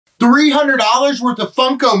$300 worth of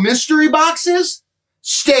Funko mystery boxes?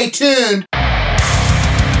 Stay tuned.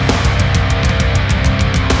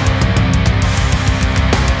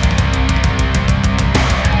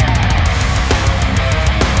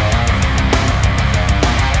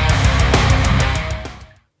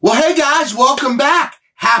 Well, hey guys, welcome back.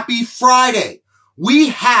 Happy Friday. We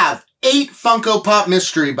have 8 Funko Pop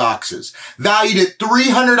mystery boxes valued at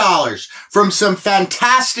 $300 from some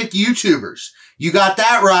fantastic YouTubers. You got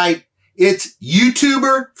that right. It's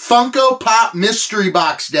YouTuber Funko Pop Mystery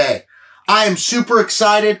Box Day. I am super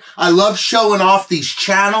excited. I love showing off these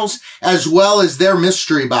channels as well as their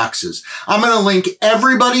mystery boxes. I'm going to link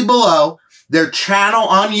everybody below, their channel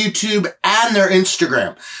on YouTube and their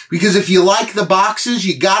Instagram. Because if you like the boxes,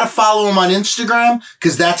 you got to follow them on Instagram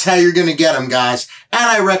because that's how you're going to get them, guys. And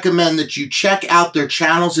I recommend that you check out their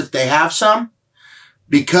channels if they have some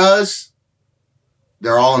because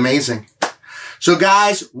they're all amazing. So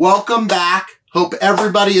guys, welcome back. Hope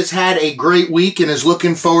everybody has had a great week and is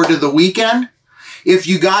looking forward to the weekend. If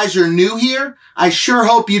you guys are new here, I sure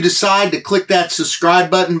hope you decide to click that subscribe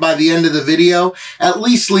button by the end of the video. At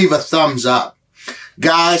least leave a thumbs up.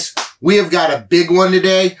 Guys, we have got a big one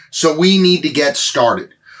today, so we need to get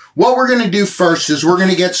started. What we're going to do first is we're going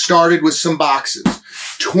to get started with some boxes.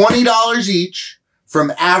 $20 each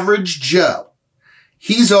from Average Joe.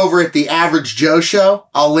 He's over at the Average Joe Show.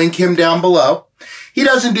 I'll link him down below. He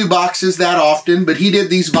doesn't do boxes that often, but he did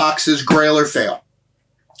these boxes, Grail or Fail.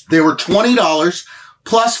 They were $20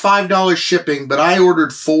 plus $5 shipping, but I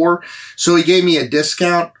ordered 4, so he gave me a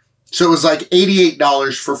discount. So it was like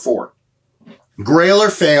 $88 for 4. Grail or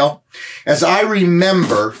Fail. As I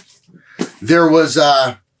remember, there was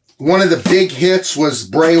one of the big hits was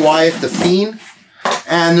Bray Wyatt the Fiend,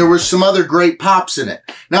 and there were some other great pops in it.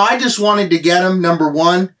 Now, I just wanted to get him, number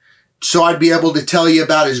one, so I'd be able to tell you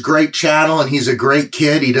about his great channel, and he's a great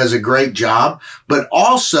kid. He does a great job. But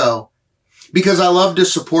also, because I love to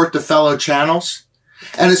support the fellow channels,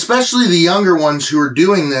 and especially the younger ones who are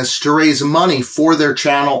doing this to raise money for their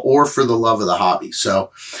channel or for the love of the hobby. So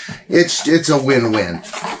it's a win-win.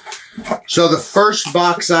 So the first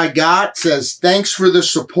box I got says, thanks for the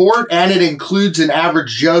support, and it includes an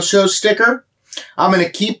Average Joe Show sticker. I'm going to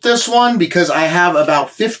keep this one because I have about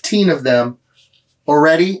 15 of them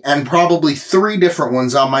already and probably 3 different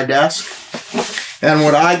ones on my desk. And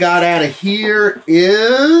what I got out of here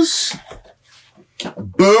is,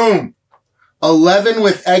 boom, 11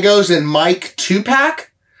 with Eggos and Mike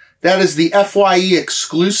 2-pack. That is the FYE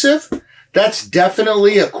exclusive. That's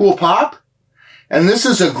definitely a cool pop. And this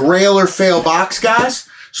is a Grail or Fail box, guys.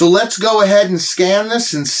 So let's go ahead and scan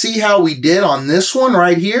this and see how we did on this one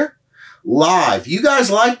right here. Live. You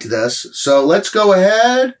guys liked this, so let's go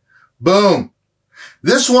ahead. Boom.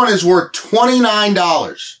 This one is worth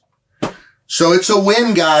 $29. So it's a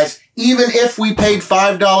win, guys. Even if we paid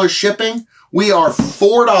 $5 shipping, we are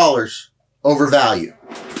 $4 over value.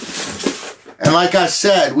 And like I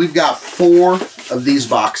said, we've got 4 of these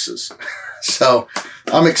boxes. So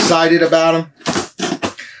I'm excited about them.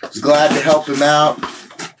 I was glad to help him out.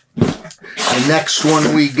 The next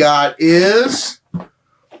one we got is,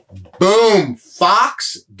 boom,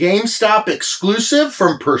 Fox GameStop exclusive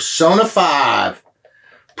from Persona 5.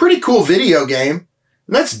 Pretty cool video game.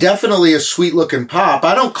 And that's definitely a sweet looking pop.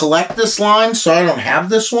 I don't collect this line, so I don't have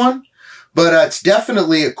this one. But it's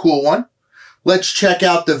definitely a cool one. Let's check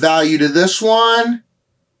out the value to this one.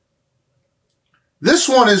 This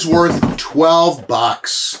one is worth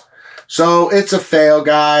 $12. So it's a fail,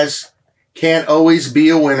 guys. Can't always be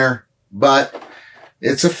a winner, but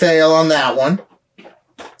it's a fail on that one.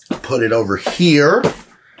 Put it over here.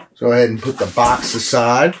 Go ahead and put the box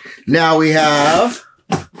aside. Now we have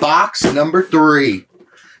box number 3.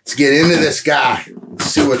 Let's get into this guy. Let's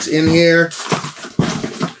see what's in here.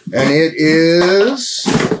 And it is,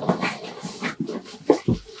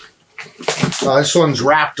 this one's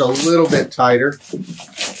wrapped a little bit tighter.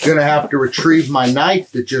 Gonna have to retrieve my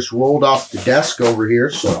knife that just rolled off the desk over here,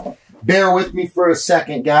 so bear with me for a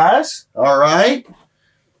second, guys. All right.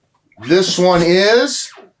 This one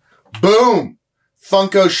is, boom,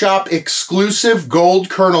 Funko Shop exclusive Gold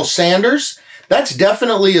Colonel Sanders. That's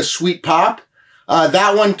definitely a sweet pop.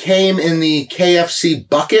 That one came in the KFC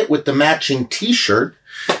bucket with the matching t-shirt.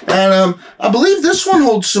 And I believe this one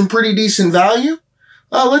holds some pretty decent value.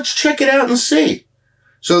 Let's check it out and see.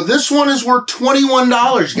 So this one is worth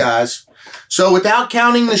 $21, guys. So without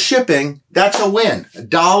counting the shipping, that's a win.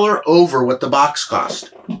 $1 over what the box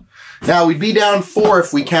cost. Now, we'd be down 4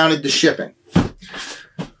 if we counted the shipping.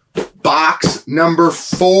 Box number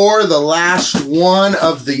 4, the last one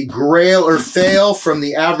of the Grail or Fail from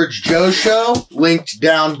the Average Joe Show, linked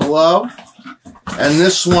down below. And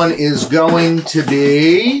this one is going to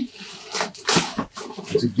be,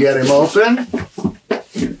 to get him open,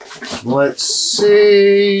 let's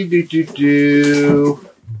see,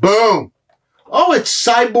 boom. Oh, it's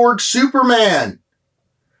Cyborg Superman.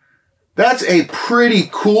 That's a pretty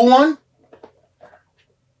cool one.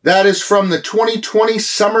 That is from the 2020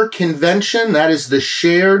 Summer Convention. That is the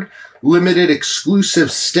shared limited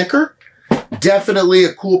exclusive sticker. Definitely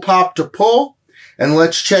a cool pop to pull. And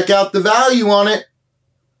let's check out the value on it.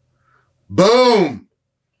 Boom.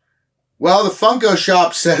 Well, the Funko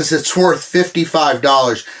shop says it's worth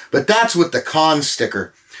 $55, but that's with the con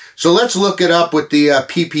sticker. So let's look it up with the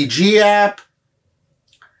PPG app.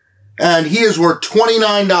 And he is worth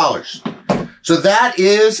 $29. So that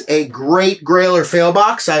is a great Grail or fail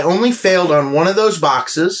box. I only failed on one of those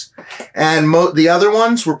boxes, and the other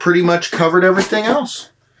ones were pretty much covered everything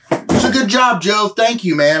else. It's a good job, Joe. Thank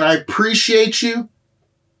you, man. I appreciate you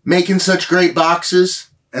making such great boxes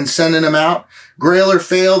and sending them out. Grail or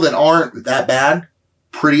fail that aren't that bad.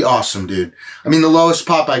 Pretty awesome, dude. I mean, the lowest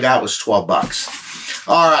pop I got was 12 bucks.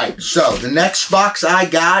 All right, so the next box I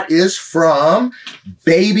got is from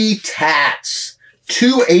Baby Tats,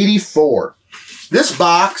 $284. This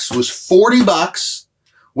box was 40 bucks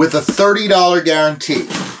with a $30 guarantee.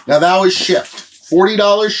 Now that was shipped.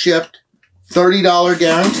 $40 shipped, $30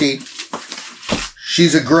 guarantee.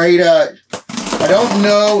 She's a great, I don't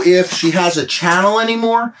know if she has a channel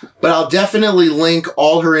anymore, but I'll definitely link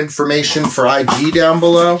all her information for IG down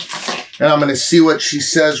below. And I'm going to see what she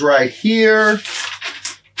says right here.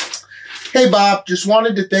 Hey Bob, just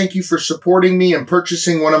wanted to thank you for supporting me and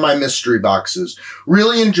purchasing one of my mystery boxes.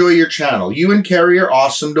 Really enjoy your channel. You and Carrie are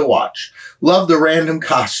awesome to watch. Love the random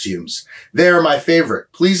costumes. They are my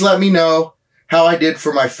favorite. Please let me know how I did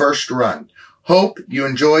for my first run. Hope you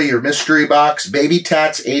enjoy your mystery box. Baby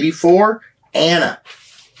Tats 84, Anna.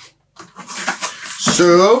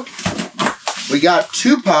 So, we got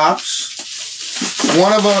two pops.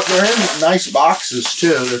 One of them, they're in nice boxes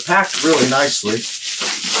too. They're packed really nicely.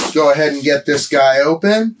 Let's go ahead and get this guy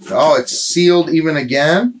open. Oh, it's sealed even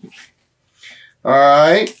again. All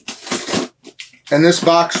right. And this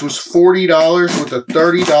box was $40 with a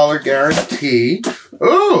 $30 guarantee.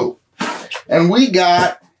 Ooh. And we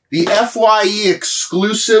got the FYE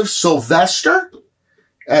exclusive Sylvester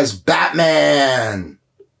as Batman.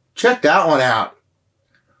 Check that one out.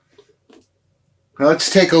 Now let's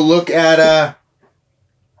take a look at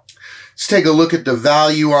the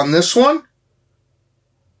value on this one.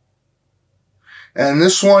 And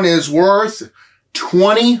this one is worth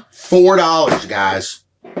 $24, guys.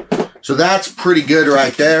 So that's pretty good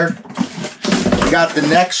right there. We got the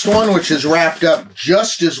next one, which is wrapped up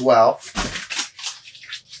just as well.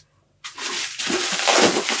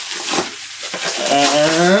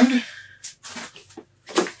 And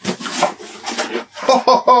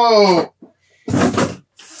oh,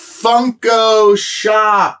 Funko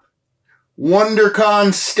Shop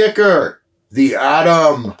WonderCon sticker, the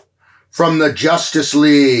Atom from the Justice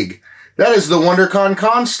League. That is the WonderCon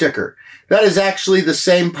con sticker. That is actually the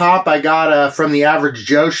same pop I got from the Average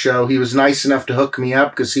Joe show. He was nice enough to hook me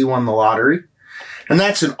up because he won the lottery. And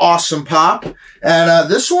that's an awesome pop. And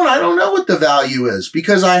this one, I don't know what the value is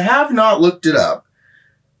because I have not looked it up.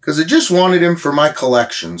 Because I just wanted him for my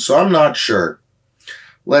collection, so I'm not sure.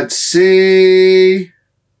 Let's see.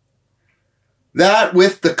 That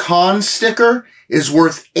with the con sticker is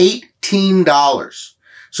worth $18.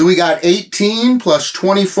 So we got 18 plus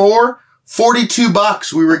 24, 42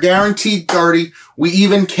 bucks. We were guaranteed 30. We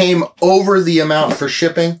even came over the amount for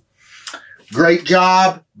shipping. Great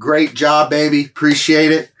job, baby.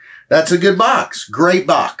 Appreciate it. That's a good box. Great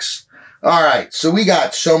box. All right, so we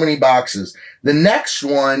got so many boxes. The next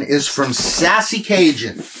one is from Sassy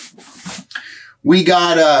Cajun. We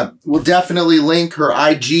got, we'll definitely link her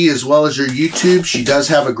IG as well as her YouTube. She does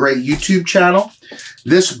have a great YouTube channel.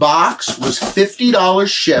 This box was $50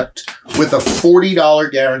 shipped with a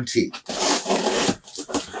 $40 guarantee.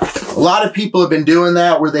 A lot of people have been doing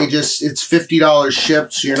that where they just, it's $50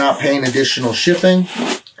 shipped, so you're not paying additional shipping.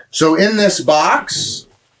 So in this box,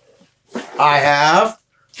 I have,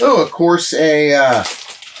 oh, of course, a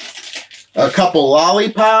couple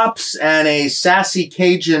lollipops and a Sassy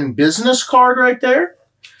Cajun business card right there.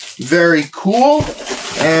 Very cool.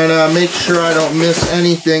 And make sure I don't miss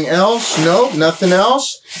anything else. Nope, nothing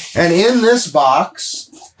else. And in this box,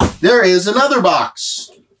 there is another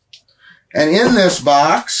box. And in this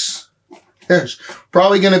box, there's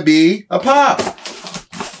probably going to be a pop.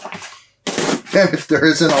 And if there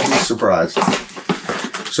isn't, I'll be surprised.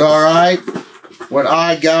 So, all right. What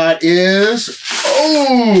I got is,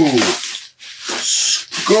 oh,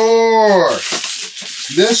 score.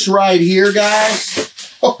 This right here,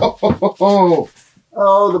 guys. Oh,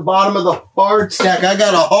 the bottom of the hard stack. I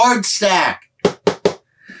got a hard stack.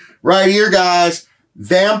 Right here, guys.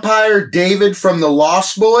 Vampire David from the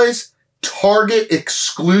Lost Boys. Target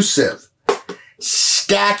exclusive.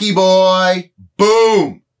 Stacky boy.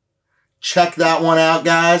 Boom. Check that one out,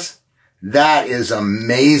 guys. That is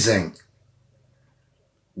amazing.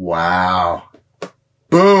 Wow.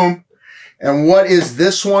 Boom. And what is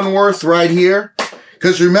this one worth right here?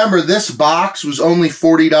 Because remember, this box was only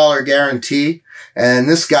 $40 guarantee. And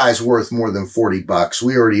this guy's worth more than 40 bucks.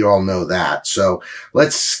 We already all know that. So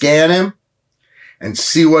let's scan him and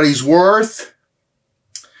see what he's worth.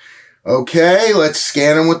 Okay, let's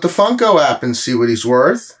scan him with the Funko app and see what he's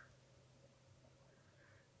worth.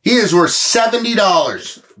 He is worth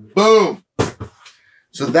 $70. Boom.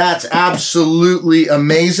 So that's absolutely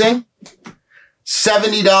amazing.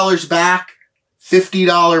 $70 back,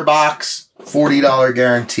 $50 box, $40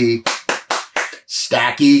 guarantee.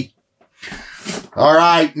 Stacky. All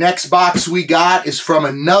right, next box we got is from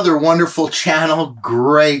another wonderful channel.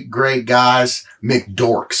 Great guys,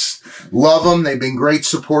 McDorks. Love them. They've been great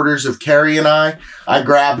supporters of Carrie and I. I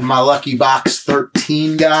grabbed my lucky box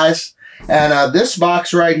 13, guys. And this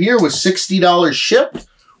box right here was $60 shipped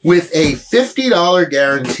with a $50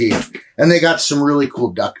 guarantee. And they got some really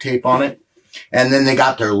cool duct tape on it. And then they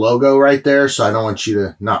got their logo right there, so I don't want you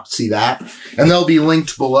to not see that. And they'll be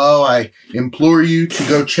linked below. I implore you to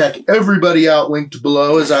go check everybody out linked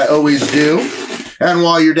below, as I always do. And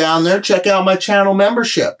while you're down there, check out my channel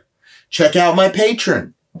membership. Check out my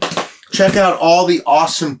Patreon. Check out all the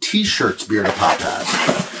awesome t-shirts Beardofpop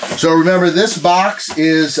has. So remember, this box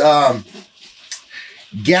is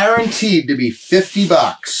guaranteed to be 50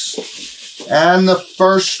 bucks. And the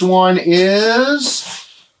first one is...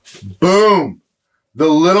 boom. The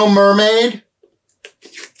Little Mermaid,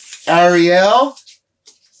 Ariel.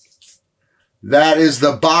 That is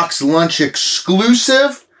the box lunch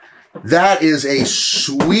exclusive. That is a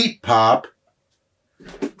sweet pop.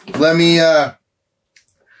 Let me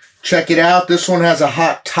check it out. This one has a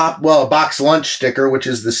Hot Top, well, a box lunch sticker, which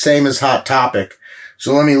is the same as Hot Topic.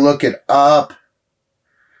 So let me look it up.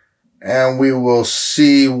 And we will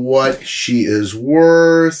see what she is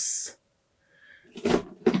worth.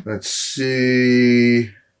 Let's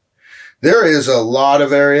see. There is a lot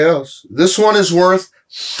of Ariels. This one is worth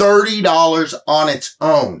 $30 on its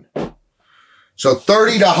own. So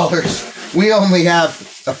 $30. We only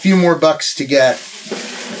have a few more bucks to get.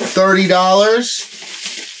 $30.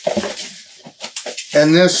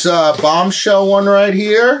 And this bombshell one right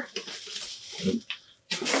here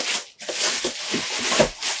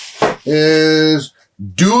is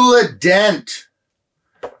Dula Dent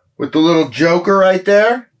with the little Joker right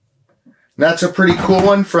there. That's a pretty cool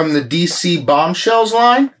one from the DC Bombshells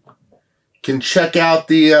line. You can check out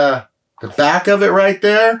the back of it right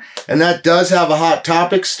there. And that does have a Hot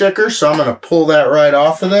Topic sticker, so I'm going to pull that right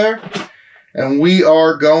off of there. And we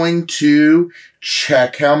are going to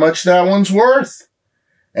check how much that one's worth.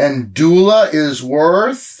 And Dula is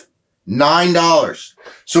worth $9.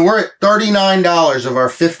 So we're at $39 of our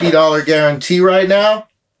 $50 guarantee right now.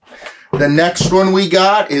 The next one we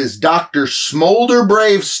got is Dr. Smolder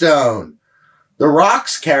Bravestone, the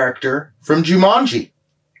Rocks character from Jumanji.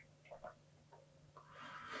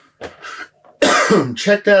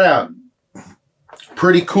 Check that out.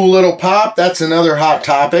 Pretty cool little pop. That's another Hot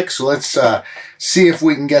Topic. So let's see if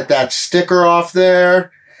we can get that sticker off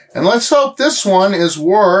there. And let's hope this one is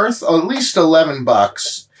worth at least 11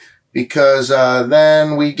 bucks because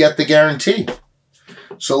then we get the guarantee.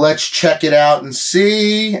 So let's check it out and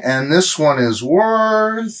see. And this one is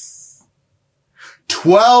worth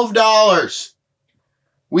 $12.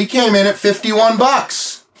 We came in at 51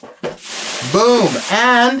 bucks. Boom.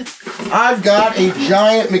 And I've got a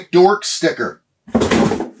giant McDork sticker.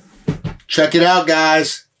 Check it out,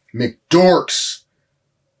 guys. McDorks.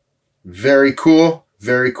 Very cool.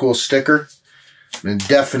 Very cool sticker. I'm going to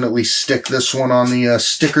definitely stick this one on the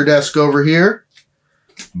sticker desk over here.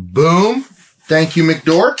 Boom. Thank you,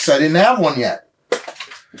 McDorks. I didn't have one yet.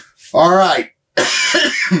 All right.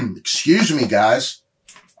 Excuse me, guys.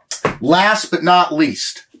 Last but not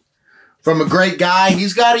least, from a great guy.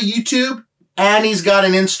 He's got a YouTube and he's got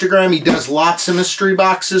an Instagram. He does lots of mystery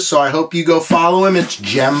boxes, so I hope you go follow him. It's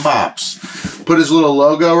Gem Pops. Put his little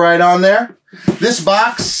logo right on there. This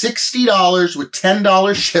box, $60 with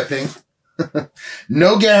 $10 shipping.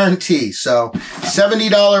 No guarantee. So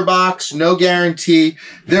 $70 box, no guarantee.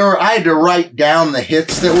 I had to write down the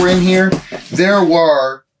hits that were in here. There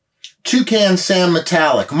were Toucan Sam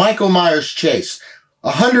Metallic, Michael Myers Chase,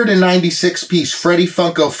 196 piece Freddy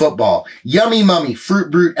Funko football. Yummy Mummy, Fruit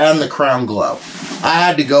Brute, and the Crown Glow. I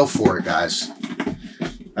had to go for it, guys.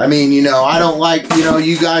 I mean, you know, I don't like, you know,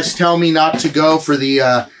 you guys tell me not to go for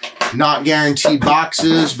the not guaranteed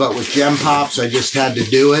boxes, but with Gem Pops, I just had to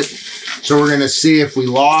do it. So we're going to see if we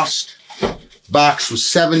lost. Box was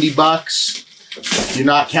 70 bucks. You're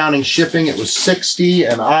not counting shipping, it was 60,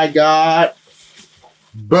 and I got,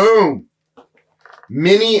 boom,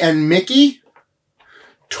 Minnie and Mickey,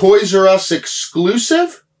 Toys R Us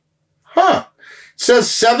exclusive. Huh. It says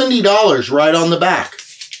 $70 right on the back.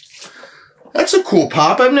 That's a cool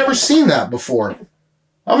pop. I've never seen that before.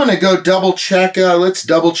 I'm going to go double check. Let's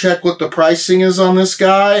double check what the pricing is on this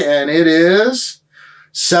guy. And it is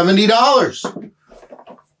 $70.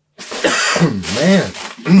 Man,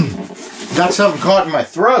 got something caught in my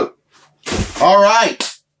throat. All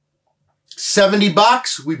right. 70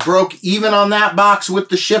 bucks. We broke even on that box with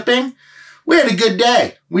the shipping. We had a good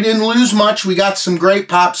day. We didn't lose much. We got some great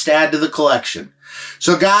pops to add to the collection.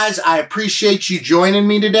 So guys, I appreciate you joining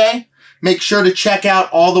me today. Make sure to check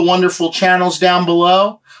out all the wonderful channels down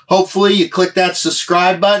below. Hopefully you click that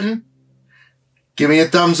subscribe button. Give me a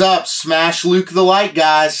thumbs up. Smash Luke the like,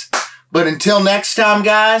 guys. But until next time,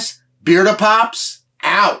 guys, Beardofpops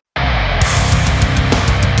out.